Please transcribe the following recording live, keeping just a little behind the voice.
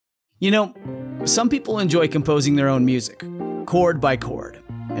You know, some people enjoy composing their own music, chord by chord,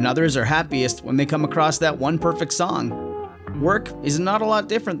 and others are happiest when they come across that one perfect song. Work is not a lot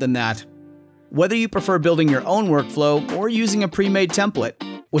different than that. Whether you prefer building your own workflow or using a pre-made template,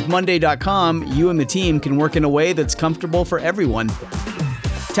 with Monday.com, you and the team can work in a way that's comfortable for everyone.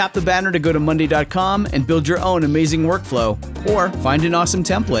 Tap the banner to go to Monday.com and build your own amazing workflow, or find an awesome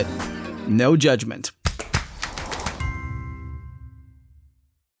template. No judgment.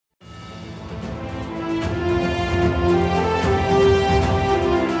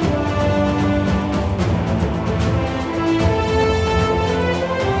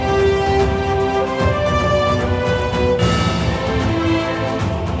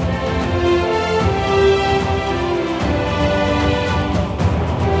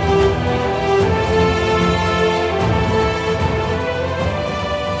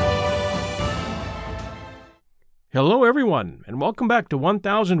 Hello everyone, and welcome back to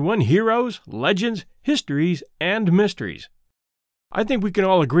 1001 Heroes, Legends, Histories, and Mysteries. I think we can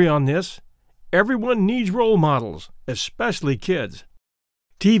all agree on this. Everyone needs role models, especially kids.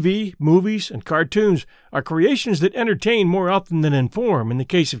 TV, movies, and cartoons are creations that entertain more often than inform in the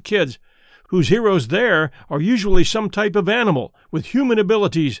case of kids, whose heroes there are usually some type of animal with human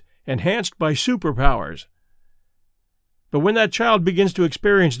abilities enhanced by superpowers. But when that child begins to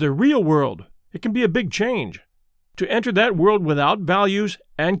experience the real world, it can be a big change. To enter that world without values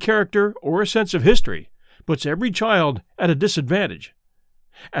and character or a sense of history puts every child at a disadvantage.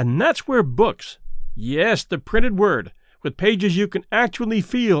 And that's where books, yes, the printed word, with pages you can actually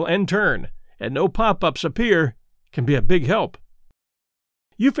feel and turn, and no pop-ups appear, can be a big help.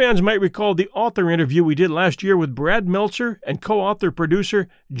 You fans might recall the author interview we did last year with Brad Meltzer and co-author-producer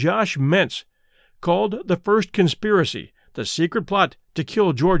Josh Mentz, called The First Conspiracy, The Secret Plot to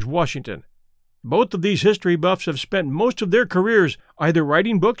Kill George Washington. Both of these history buffs have spent most of their careers either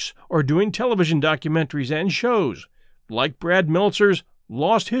writing books or doing television documentaries and shows, like Brad Meltzer's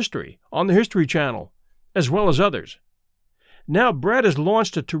Lost History on the History Channel, as well as others. Now Brad has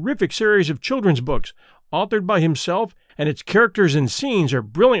launched a terrific series of children's books, authored by himself, and its characters and scenes are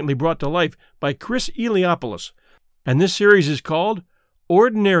brilliantly brought to life by Chris Eliopoulos, and this series is called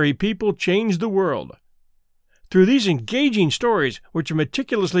Ordinary People Change the World. Through these engaging stories, which are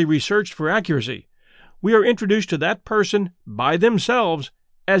meticulously researched for accuracy, we are introduced to that person by themselves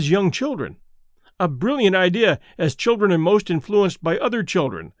as young children. A brilliant idea, as children are most influenced by other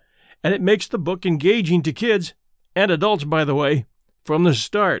children, and it makes the book engaging to kids, and adults by the way, from the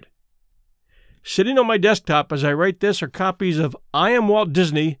start. Sitting on my desktop as I write this are copies of I Am Walt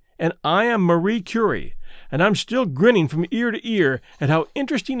Disney and I Am Marie Curie, and I'm still grinning from ear to ear at how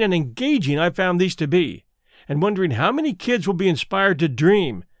interesting and engaging I found these to be, and wondering how many kids will be inspired to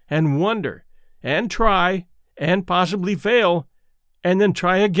dream and wonder and try and possibly fail and then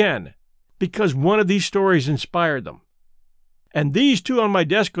try again because one of these stories inspired them. And these two on my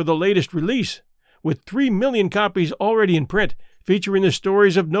desk are the latest release, with 3 million copies already in print, featuring the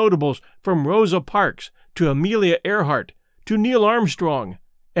stories of notables from Rosa Parks to Amelia Earhart to Neil Armstrong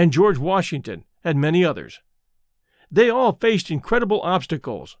and George Washington and many others. They all faced incredible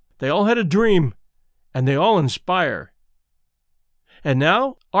obstacles. They all had a dream. And they all inspire. And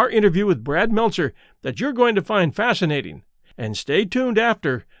now, our interview with Brad Meltzer that you're going to find fascinating. And stay tuned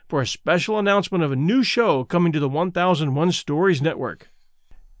after for a special announcement of a new show coming to the 1001 Stories Network.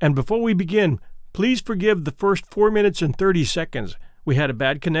 And before we begin, please forgive the first 4 minutes and 30 seconds. We had a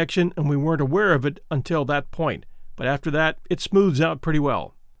bad connection and we weren't aware of it until that point. But after that, it smooths out pretty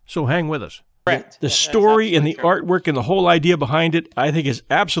well. So hang with us. Correct. The story and the artwork and the whole idea behind it, I think, is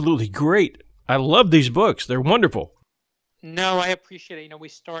absolutely great. I love these books. They're wonderful. No, I appreciate it. We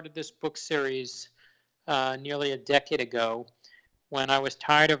started this book series nearly a decade ago when I was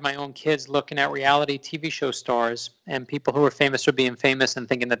tired of my own kids looking at reality TV show stars and people who are famous for being famous and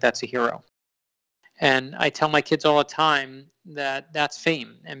thinking that that's a hero. And I tell my kids all the time that that's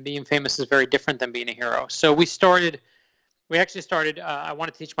fame, and being famous is very different than being a hero. So we actually started, I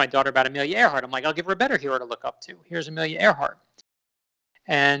wanted to teach my daughter about Amelia Earhart. I'm like, I'll give her a better hero to look up to. Here's Amelia Earhart.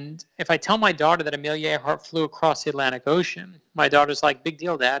 And if I tell my daughter that Amelia Earhart flew across the Atlantic Ocean, my daughter's like, big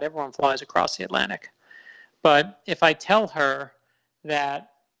deal, Dad. Everyone flies across the Atlantic. But if I tell her that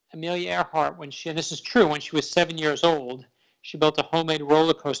Amelia Earhart, and this is true, when she was 7 years old, she built a homemade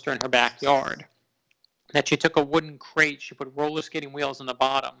roller coaster in her backyard. That she took a wooden crate, she put roller skating wheels on the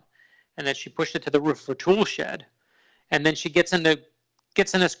bottom, and then she pushed it to the roof of her tool shed. And then she gets in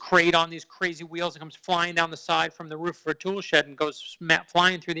this crate on these crazy wheels and comes flying down the side from the roof of her tool shed and goes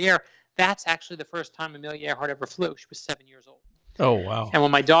flying through the air. That's actually the first time Amelia Earhart ever flew. She was 7 years old. Oh, wow. And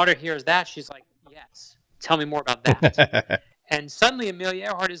when my daughter hears that, she's like, yes, tell me more about that. And suddenly Amelia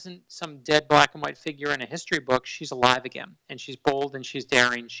Earhart isn't some dead black and white figure in a history book. She's alive again, and she's bold and she's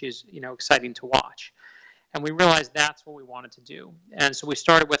daring. She's, exciting to watch. And we realized that's what we wanted to do. And so we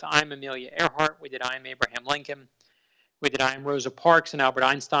started with I'm Amelia Earhart. We did I'm Abraham Lincoln. We did I'm Rosa Parks and Albert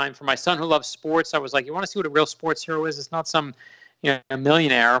Einstein. For my son who loves sports, I was like, you want to see what a real sports hero is? It's not some, a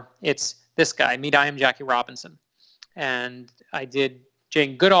millionaire. It's this guy. Meet I am Jackie Robinson. And I did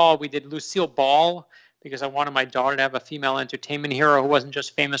Jane Goodall. We did Lucille Ball, because I wanted my daughter to have a female entertainment hero who wasn't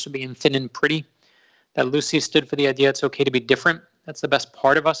just famous for being thin and pretty. That Lucy stood for the idea it's okay to be different. That's the best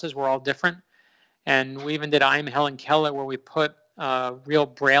part of us, is we're all different. And we even did I Am Helen Keller, where we put real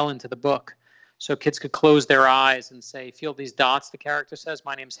Braille into the book, so kids could close their eyes and say, feel these dots, the character says,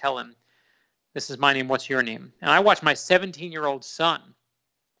 my name's Helen. This is my name, what's your name? And I watched my 17-year-old son,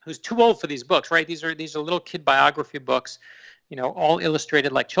 who's too old for these books, right? These are little kid biography books, all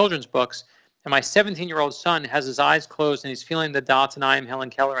illustrated like children's books. And my 17-year-old son has his eyes closed and he's feeling the dots and I Am Helen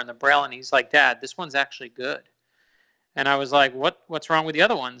Keller and the Braille, and he's like, Dad, this one's actually good. And I was like, what's wrong with the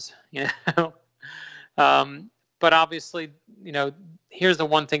other ones? But obviously, here's the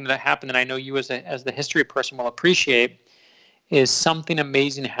one thing that happened that I know you as the history person will appreciate, is something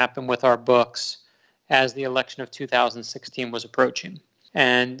amazing happened with our books as the election of 2016 was approaching.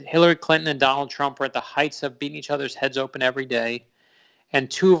 And Hillary Clinton and Donald Trump were at the heights of beating each other's heads open every day. And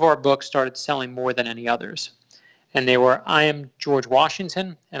two of our books started selling more than any others. And they were I Am George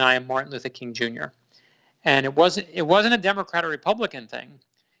Washington and I Am Martin Luther King Jr. And it wasn't a Democrat or Republican thing.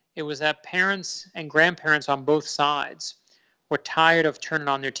 It was that parents and grandparents on both sides were tired of turning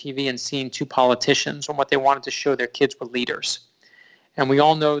on their TV and seeing two politicians, when what they wanted to show their kids were leaders. And we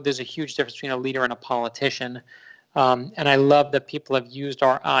all know there's a huge difference between a leader and a politician. And I love that people have used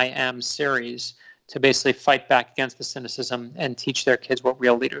our I Am series to basically fight back against the cynicism and teach their kids what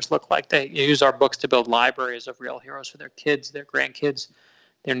real leaders look like. They use our books to build libraries of real heroes for their kids, their grandkids,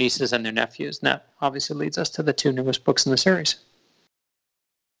 their nieces, and their nephews. And that obviously leads us to the two newest books in the series.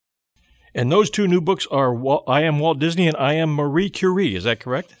 And those two new books are I Am Walt Disney and I Am Marie Curie. Is that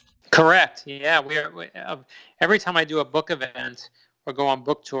correct? Correct. Yeah. Every time I do a book event or go on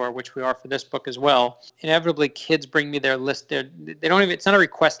book tour, which we are for this book as well, inevitably kids bring me their list. It's not a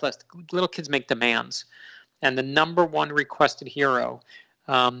request list. Little kids make demands. And the number one requested hero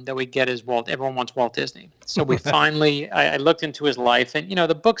that we get is Walt. Everyone wants Walt Disney. So we finally, I looked into his life, and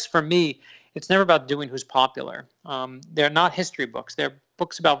the books for me, it's never about doing who's popular. They're not history books. They're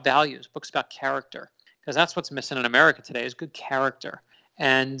books about values, books about character, because that's what's missing in America today, is good character.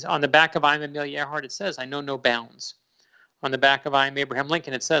 And on the back of I'm Amelia Earhart, it says, I know no bounds. On the back of I Am Abraham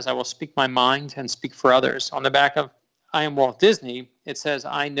Lincoln, it says, I will speak my mind and speak for others. On the back of I Am Walt Disney, it says,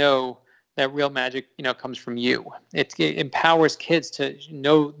 I know that real magic, comes from you. It empowers kids to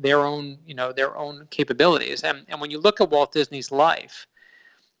know their own capabilities. And when you look at Walt Disney's life,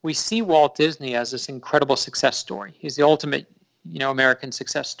 we see Walt Disney as this incredible success story. He's the ultimate, American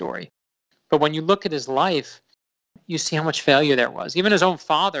success story. But when you look at his life, you see how much failure there was. Even his own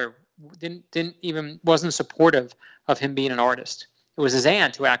father wasn't supportive of him being an artist. It was his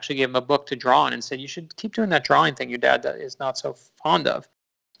aunt who actually gave him a book to draw on and said, you should keep doing that drawing thing your dad is not so fond of.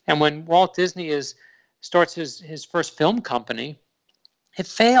 And when Walt Disney starts his first film company, it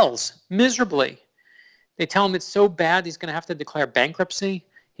fails miserably. They tell him it's so bad he's going to have to declare bankruptcy.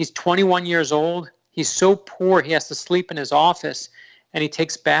 He's 21 years old. He's so poor he has to sleep in his office, and he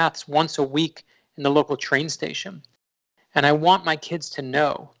takes baths once a week in the local train station. And I want my kids to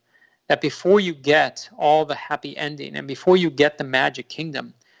know that before you get all the happy ending and before you get the magic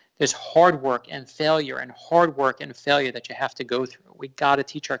kingdom, there's hard work and failure and hard work and failure that you have to go through. We got to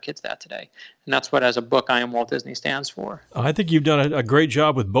teach our kids that today. And that's what, as a book, I Am Walt Disney stands for. I think you've done a great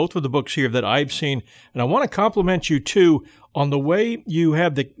job with both of the books here that I've seen. And I want to compliment you, too, on the way you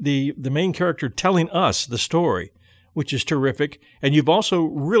have the main character telling us the story, which is terrific. And you've also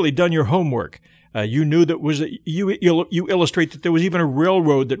really done your homework. You knew that you illustrate that there was even a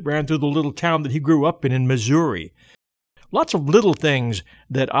railroad that ran through the little town that he grew up in Missouri. Lots of little things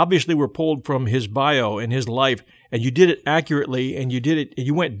that obviously were pulled from his bio and his life, and you did it accurately, and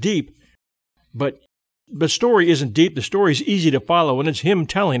you went deep. But the story isn't deep. The story is easy to follow, and it's him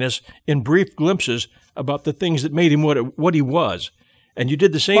telling us in brief glimpses about the things that made him what he was. And you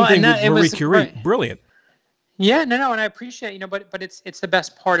did the same thing with Marie Curie. Right. Brilliant. Yeah, no, and I appreciate, but it's the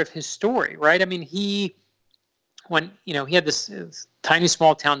best part of his story, right? I mean, he had this tiny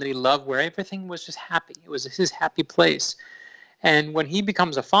small town that he loved where everything was just happy. It was his happy place. And when he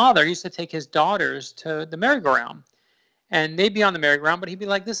becomes a father, he used to take his daughters to the merry-go-round. And they'd be on the merry-go-round, but he'd be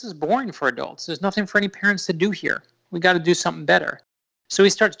like, this is boring for adults. There's nothing for any parents to do here. We got to do something better. So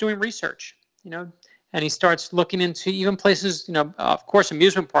he starts doing research, And he starts looking into even places, of course,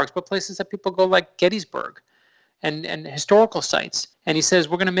 amusement parks, but places that people go like Gettysburg and historical sites. And he says,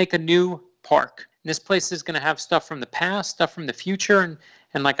 we're going to make a new park. And this place is going to have stuff from the past, stuff from the future,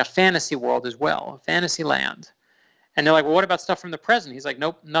 and like a fantasy world as well, a fantasy land. And they're like, well, what about stuff from the present? He's like,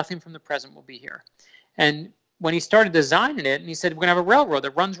 nope, nothing from the present will be here. And when he started designing it, and he said, we're going to have a railroad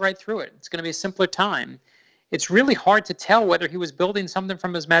that runs right through it. It's going to be a simpler time. It's really hard to tell whether he was building something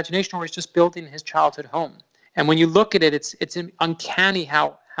from his imagination or he's just building his childhood home. And when you look at it, it's uncanny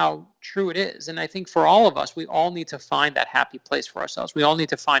how true it is. And I think for all of us, we all need to find that happy place for ourselves. We all need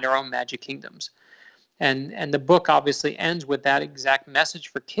to find our own magic kingdoms. And the book obviously ends with that exact message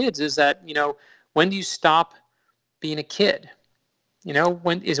for kids is that, when do you stop being a kid?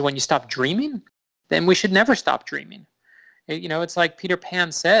 When you stop dreaming? Then we should never stop dreaming. It's like Peter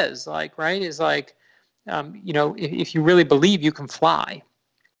Pan says, right? Is like, if you really believe, you can fly.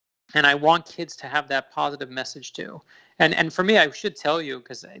 And I want kids to have that positive message too. And for me, I should tell you,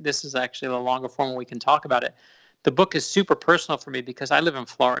 because this is actually a longer form where we can talk about it. The book is super personal for me because I live in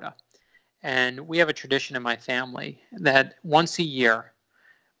Florida. And we have a tradition in my family that once a year,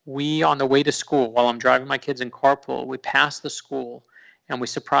 we, on the way to school, while I'm driving my kids in carpool, we pass the school and we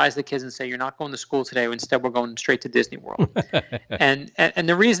surprise the kids and say, you're not going to school today. Instead, we're going straight to Disney World. and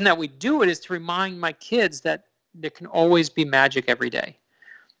the reason that we do it is to remind my kids that there can always be magic every day.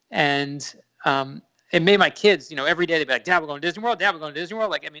 And it made my kids, every day they'd be like, Dad, we're going to Disney World. Dad, we're going to Disney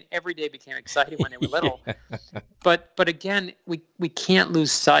World. Every day became exciting when they were little. But again, we can't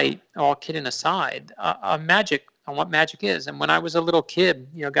lose sight, all kidding aside, on what magic is. And when I was a little kid,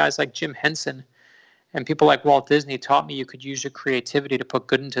 guys like Jim Henson and people like Walt Disney taught me you could use your creativity to put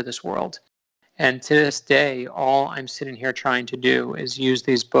good into this world. And to this day, all I'm sitting here trying to do is use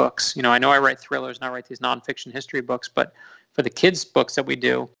these books. I know I write thrillers and I write these nonfiction history books, but for the kids' books that we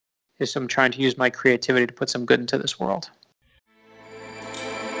do, is I'm trying to use my creativity to put some good into this world.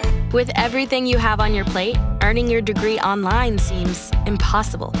 With everything you have on your plate, earning your degree online seems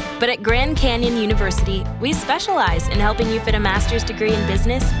impossible. But at Grand Canyon University, we specialize in helping you fit a master's degree in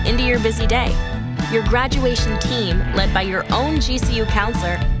business into your busy day. Your graduation team, led by your own GCU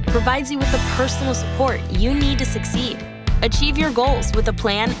counselor, provides you with the personal support you need to succeed. Achieve your goals with a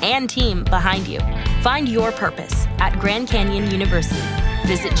plan and team behind you. Find your purpose at Grand Canyon University.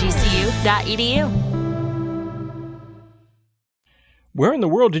 Visit gcu.edu. Where in the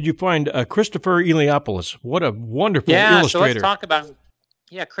world did you find Christopher Eliopoulos? What a wonderful illustrator. So let's talk about him.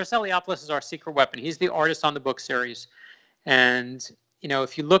 Yeah, Chris Eliopoulos is our secret weapon. He's the artist on the book series. And,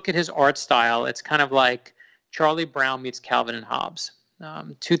 if you look at his art style, it's kind of like Charlie Brown meets Calvin and Hobbes.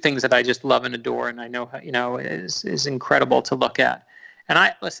 Two things that I just love and adore, and I know, is incredible to look at. And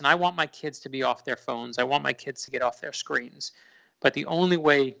I want my kids to be off their phones. I want my kids to get off their screens. But the only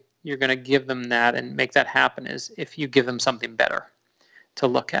way you're going to give them that and make that happen is if you give them something better to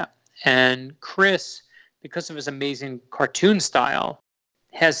look at. And Chris, because of his amazing cartoon style,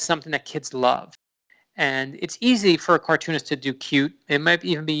 has something that kids love. And it's easy for a cartoonist to do cute. It might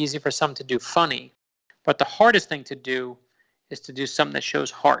even be easy for some to do funny. But the hardest thing to do is to do something that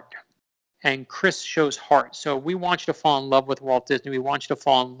shows heart. And Chris shows heart. So we want you to fall in love with Walt Disney. We want you to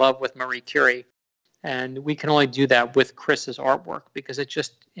fall in love with Marie Curie. And we can only do that with Chris's artwork because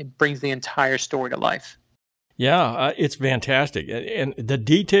it brings the entire story to life. Yeah, it's fantastic. And the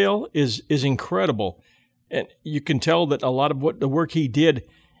detail is incredible. And you can tell that a lot of the work he did,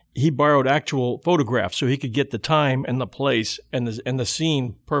 he borrowed actual photographs so he could get the time and the place and the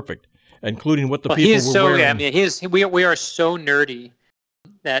scene perfect, including what the people were wearing. I mean, we are so nerdy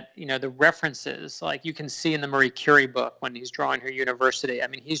that, the references, like you can see in the Marie Curie book when he's drawing her university. I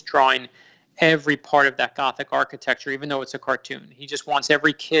mean, he's drawing every part of that Gothic architecture, even though it's a cartoon. He just wants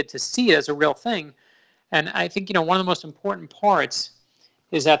every kid to see it as a real thing. And I think, one of the most important parts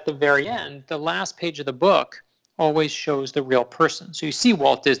is at the very end, the last page of the book always shows the real person. So you see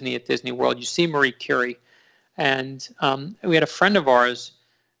Walt Disney at Disney World, you see Marie Curie. And we had a friend of ours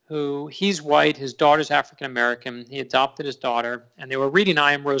who, he's white, his daughter's African-American. He adopted his daughter, and they were reading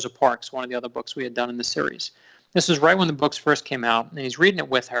I Am Rosa Parks, one of the other books we had done in the series. This was right when the books first came out, and he's reading it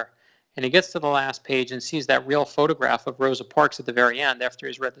with her. And he gets to the last page and sees that real photograph of Rosa Parks at the very end after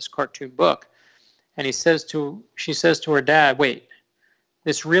he's read this cartoon book. And she says to her dad, wait,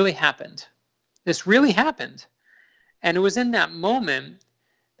 this really happened. This really happened. And it was in that moment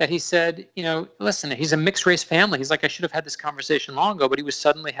that he said, listen, he's a mixed race family. He's like, I should have had this conversation long ago, but he was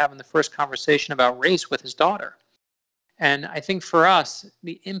suddenly having the first conversation about race with his daughter. And I think for us,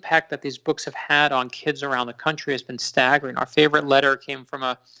 the impact that these books have had on kids around the country has been staggering. Our favorite letter came from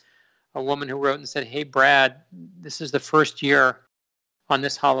a woman who wrote and said, hey, Brad, this is the first year on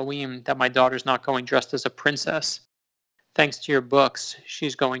this Halloween that my daughter's not going dressed as a princess. Thanks to your books,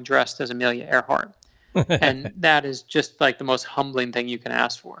 she's going dressed as Amelia Earhart. And that is just like the most humbling thing you can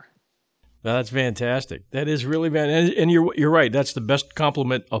ask for. Well, that's fantastic. That is really fantastic. And you're right. That's the best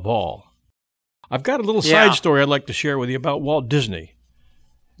compliment of all. I've got a little side story I'd like to share with you about Walt Disney.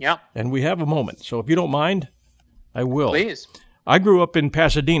 Yeah. And we have a moment. So if you don't mind, I will. Please. I grew up in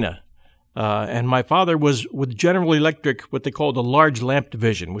Pasadena, and my father was with General Electric, what they called the large lamp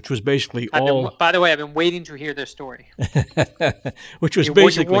division, which was basically by the way, I've been waiting to hear this story. Which was you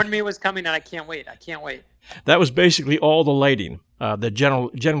warned me it was coming, and I can't wait. That was basically all the lighting that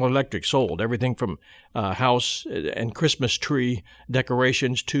General Electric sold. Everything from house and Christmas tree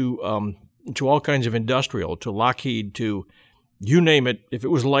decorations to all kinds of industrial, to Lockheed, to you name it. If it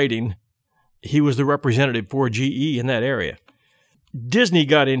was lighting, he was the representative for GE in that area. Disney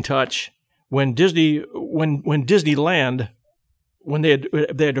got in touch when Disneyland, when they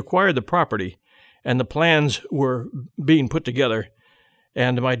had acquired the property, and the plans were being put together,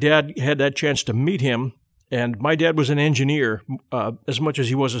 and my dad had that chance to meet him. And my dad was an engineer as much as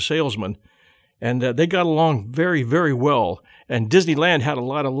he was a salesman, and they got along very, very well. And Disneyland had a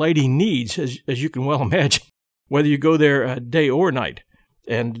lot of lighting needs, as you can well imagine, whether you go there day or night.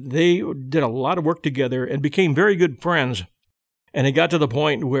 And they did a lot of work together and became very good friends. And it got to the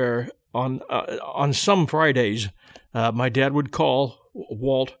point where on some Fridays, my dad would call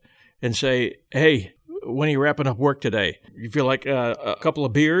Walt and say, "Hey, when are you wrapping up work today? You feel like a couple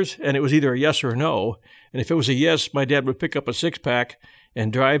of beers?" And it was either a yes or a no. And if it was a yes, my dad would pick up a six-pack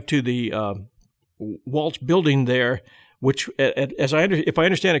and drive to the Walt's building there, which, if I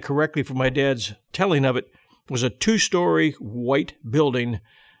understand it correctly from my dad's telling of it, was a 2-story white building.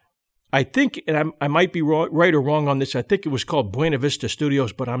 I think, and I might be right or wrong on this, I think it was called Buena Vista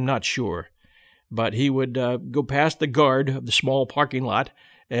Studios, but I'm not sure. But he would go past the guard of the small parking lot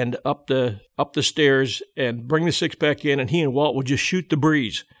and up the stairs and bring the six-pack in, and he and Walt would just shoot the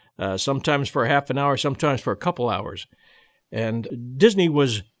breeze, sometimes for half an hour, sometimes for a couple hours. And Disney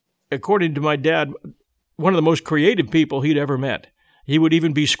was, according to my dad, one of the most creative people he'd ever met. He would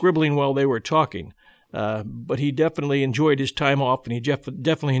even be scribbling while they were talking. But he definitely enjoyed his time off, and he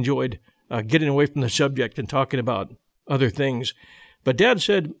definitely enjoyed getting away from the subject and talking about other things. But Dad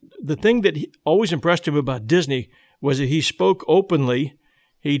said the thing that always impressed him about Disney was that he spoke openly.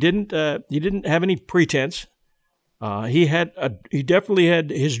 He didn't have any pretense. He definitely had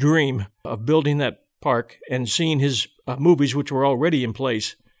his dream of building that park and seeing his movies, which were already in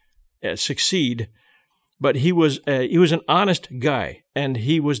place, succeed. But he was an honest guy, and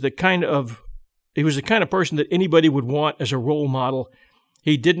he was the kind of person that anybody would want as a role model.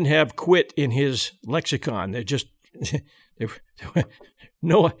 He didn't have quit in his lexicon. They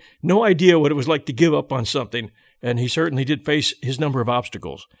no idea what it was like to give up on something, and he certainly did face his number of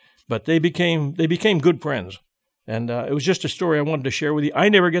obstacles. But they became good friends, and it was just a story I wanted to share with you. I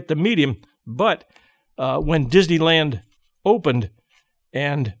never get to meet him, but when Disneyland opened,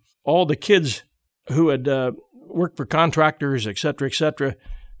 and all the kids who had worked for contractors, et cetera,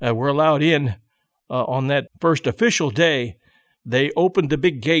 were allowed in. On that first official day, they opened the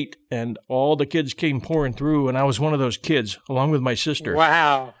big gate, and all the kids came pouring through, and I was one of those kids, along with my sister.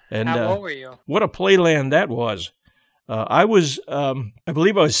 Wow. And, how old were you? What a playland that was. I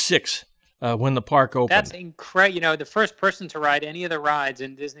believe I was 6 when the park opened. That's incredible. The first person to ride any of the rides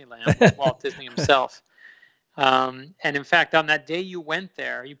in Disneyland was Walt Disney himself. And in fact, on that day you went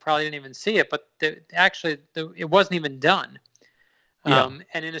there, you probably didn't even see it, but it wasn't even done. Yeah.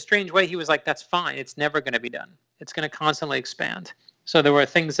 And in a strange way, he was like, "That's fine. It's never going to be done. It's going to constantly expand." So there were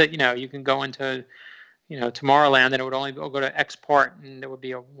things that, you can go into, Tomorrowland, and it would only go to X part, and there would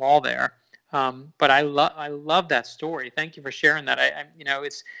be a wall there. But I love that story. Thank you for sharing that.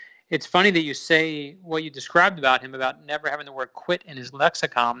 It's funny that you say what you described about him, about never having the word quit in his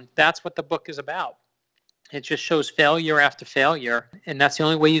lexicon. That's what the book is about. It just shows failure after failure, and that's the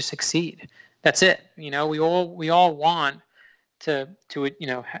only way you succeed. That's it. We all want to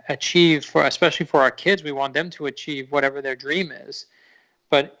achieve, especially for our kids, we want them to achieve whatever their dream is.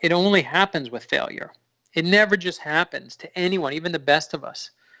 But it only happens with failure. It never just happens to anyone, even the best of us.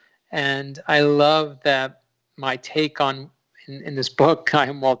 And I love that my take on in this book, I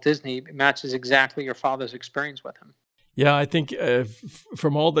Am Walt Disney, matches exactly your father's experience with him. Yeah, I think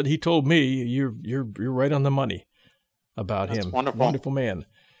from all that he told me, you're right on the money about That's him. Wonderful. Wonderful man.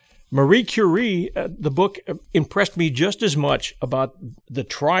 Marie Curie, the book impressed me just as much about the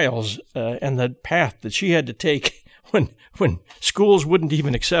trials and the path that she had to take when schools wouldn't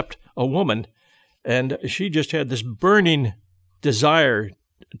even accept a woman. And she just had this burning desire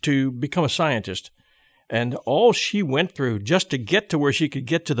to become a scientist. and all she went through just to get to where she could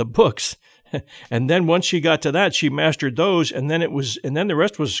get to the books. And then once she got to that, she mastered those, and then the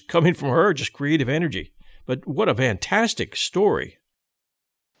rest was coming from her, just creative energy. But what a fantastic story.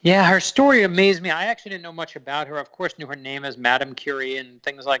 Yeah, her story amazed me. I actually didn't know much about her. Of course, knew her name as Madame Curie and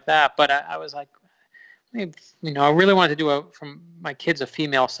things like that. But I was like, I really wanted to do from my kids a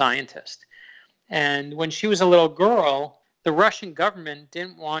female scientist. And when she was a little girl, the Russian government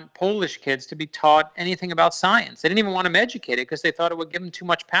didn't want Polish kids to be taught anything about science. They didn't even want them educated because they thought it would give them too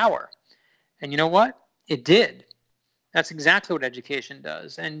much power. And you know what? It did. That's exactly what education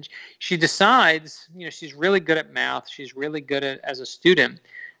does. And she decides, she's really good at math. She's really good as a student.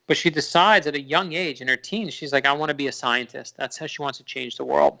 But she decides at a young age, in her teens, she's like, I want to be a scientist. That's how she wants to change the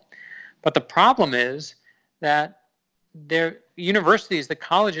world. But the problem is that their universities, the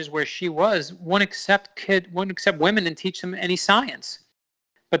colleges where she was, wouldn't accept women and teach them any science.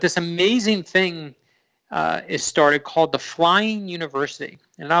 But this amazing thing is started called the Flying University.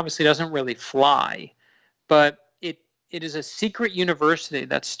 And it obviously doesn't really fly, but it is a secret university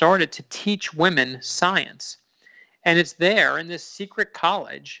that started to teach women science. And it's there in this secret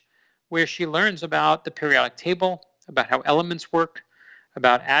college where she learns about the periodic table, about how elements work,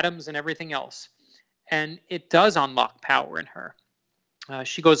 about atoms and everything else. And it does unlock power in her.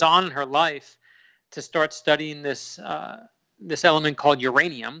 She goes on in her life to start studying this element called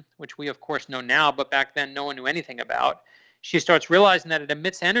uranium, which we of course know now, but back then no one knew anything about. She starts realizing that it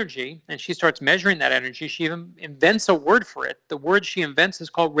emits energy, and she starts measuring that energy. She even invents a word for it. The word she invents is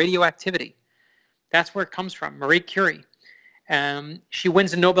called radioactivity. That's where it comes from, Marie Curie. She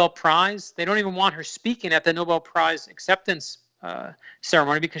wins a Nobel Prize. They don't even want her speaking at the Nobel Prize acceptance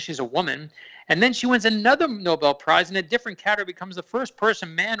ceremony because she's a woman. And then she wins another Nobel Prize in a different category, becomes the first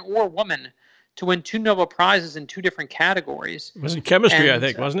person, man or woman, to win 2 Nobel Prizes in 2 different categories. It was in chemistry, I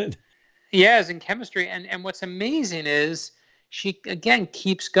think, wasn't it? Yeah, it's in chemistry. And what's amazing is she, again,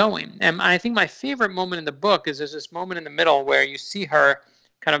 keeps going. And I think my favorite moment in the book is there's this moment in the middle where you see her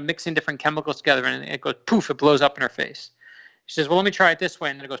kind of mixing different chemicals together, and it goes poof, it blows up in her face. She says, well, let me try it this way.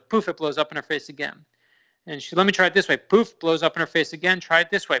 And then it goes poof, it blows up in her face again. And let me try it this way. Poof, blows up in her face again. Try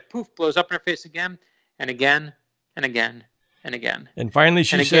it this way. Poof, blows up in her face again. And again, and again, and again. And finally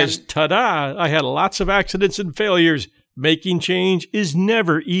she says, ta-da, I had lots of accidents and failures. Making change is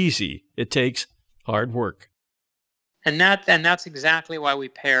never easy. It takes hard work. And that's exactly why we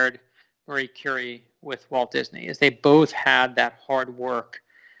paired Marie Curie with Walt Disney, is they both had that hard work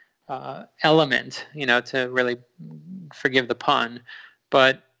element, to really, forgive the pun.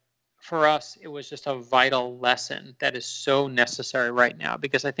 But for us, it was just a vital lesson that is so necessary right now,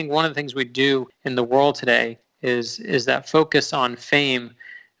 because I think one of the things we do in the world today is that focus on fame.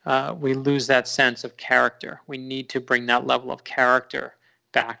 We lose that sense of character. We need to bring that level of character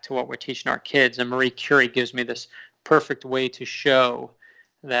back to what we're teaching our kids. And Marie Curie gives me this perfect way to show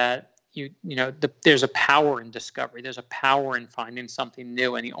that there's a power in discovery. There's a power in finding something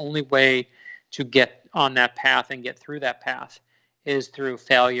new. And the only way to get on that path and get through that path is through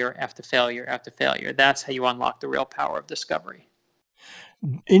failure after failure after failure. That's how you unlock the real power of discovery.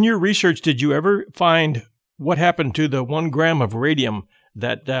 In your research, did you ever find what happened to the 1 gram of radium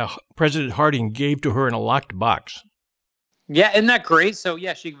that President Harding gave to her in a locked box? Yeah, isn't that great? So,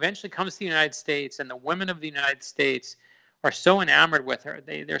 yeah, she eventually comes to the United States, and the women of the United States are so enamored with her.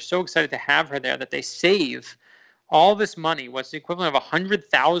 They're so excited to have her there that they save all this money, what's the equivalent of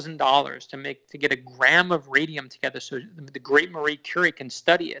 $100,000 to get a gram of radium together so the great Marie Curie can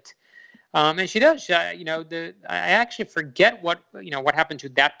study it. And she does. I actually forget what happened to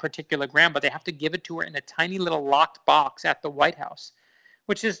that particular gram, but they have to give it to her in a tiny little locked box at the White House,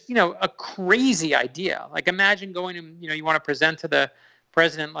 which is, a crazy idea. Like, imagine going and, you want to present to the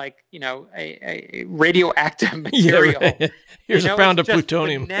president, like, a radioactive material. Yeah, right. Here's a pound of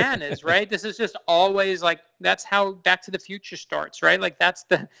plutonium. Bananas, right? This is just always like, that's how Back to the Future starts, right? Like, that's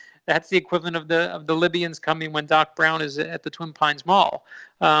the equivalent of the Libyans coming when Doc Brown is at the Twin Pines Mall.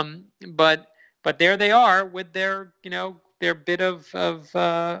 But there they are with their bit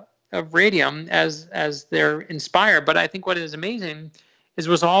of radium as they're inspired. But I think what is amazing is it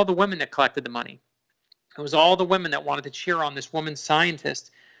was all the women that collected the money. It was all the women that wanted to cheer on this woman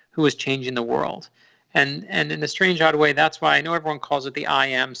scientist who was changing the world. And in a strange, odd way, that's why I know everyone calls it the I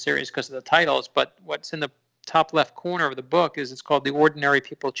Am series because of the titles, but what's in the top left corner of the book is it's called the Ordinary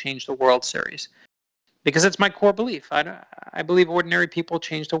People Change the World series. Because it's my core belief. I believe ordinary people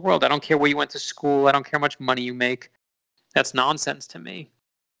change the world. I don't care where you went to school. I don't care how much money you make. That's nonsense to me.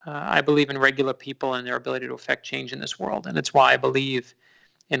 I believe in regular people and their ability to affect change in this world. And it's why I believe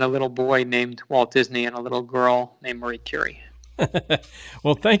in a little boy named Walt Disney and a little girl named Marie Curie.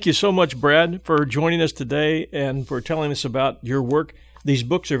 Well, thank you so much, Brad, for joining us today and for telling us about your work. These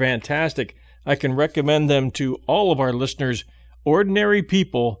books are fantastic. I can recommend them to all of our listeners. Ordinary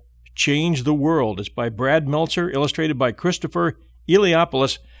People Change the World. It's by Brad Meltzer, illustrated by Christopher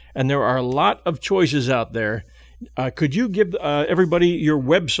Eliopoulos, and there are a lot of choices out there. Could you give everybody your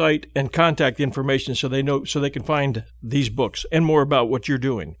website and contact information so they can find these books and more about what you're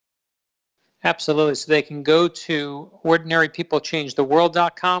doing? Absolutely. So they can go to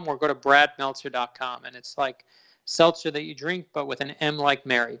ordinarypeoplechangetheworld.com or go to bradmeltzer.com. And it's like seltzer that you drink, but with an M like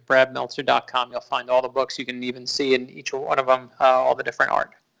Mary, bradmeltzer.com. You'll find all the books. You can even see in each one of them all the different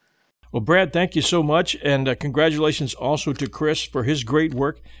art. Well, Brad, thank you so much, and congratulations also to Chris for his great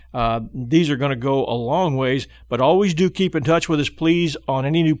work. These are going to go a long ways, but always do keep in touch with us, please, on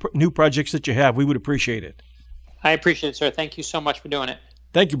any new projects that you have. We would appreciate it. I appreciate it, sir. Thank you so much for doing it.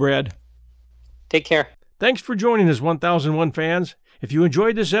 Thank you, Brad. Take care. Thanks for joining us, 1001 fans. If you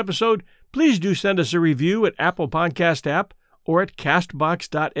enjoyed this episode, please do send us a review at Apple Podcast app or at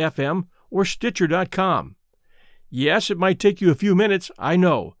castbox.fm or Stitcher.com. Yes, it might take you a few minutes, I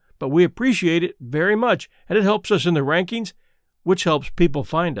know, but we appreciate it very much, and it helps us in the rankings, which helps people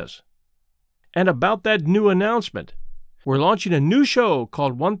find us. And about that new announcement, we're launching a new show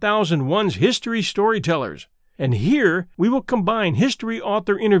called 1001's History Storytellers, and here we will combine history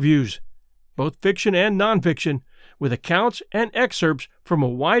author interviews, both fiction and nonfiction, with accounts and excerpts from a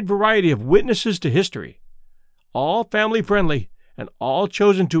wide variety of witnesses to history, all family-friendly and all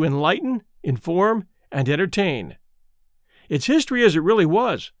chosen to enlighten, inform, and entertain. It's history as it really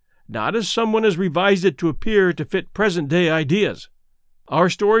was, not as someone has revised it to appear to fit present-day ideas. Our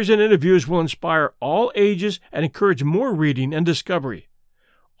stories and interviews will inspire all ages and encourage more reading and discovery,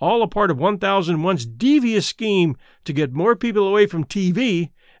 all a part of 1001's devious scheme to get more people away from TV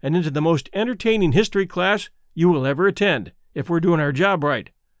and into the most entertaining history class you will ever attend, if we're doing our job right.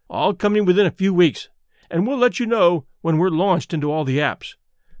 All coming within a few weeks, and we'll let you know when we're launched into all the apps.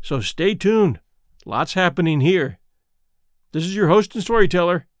 So stay tuned. Lots happening here. This is your host and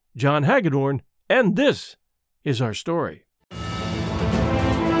storyteller, John Hagedorn, and this is our story.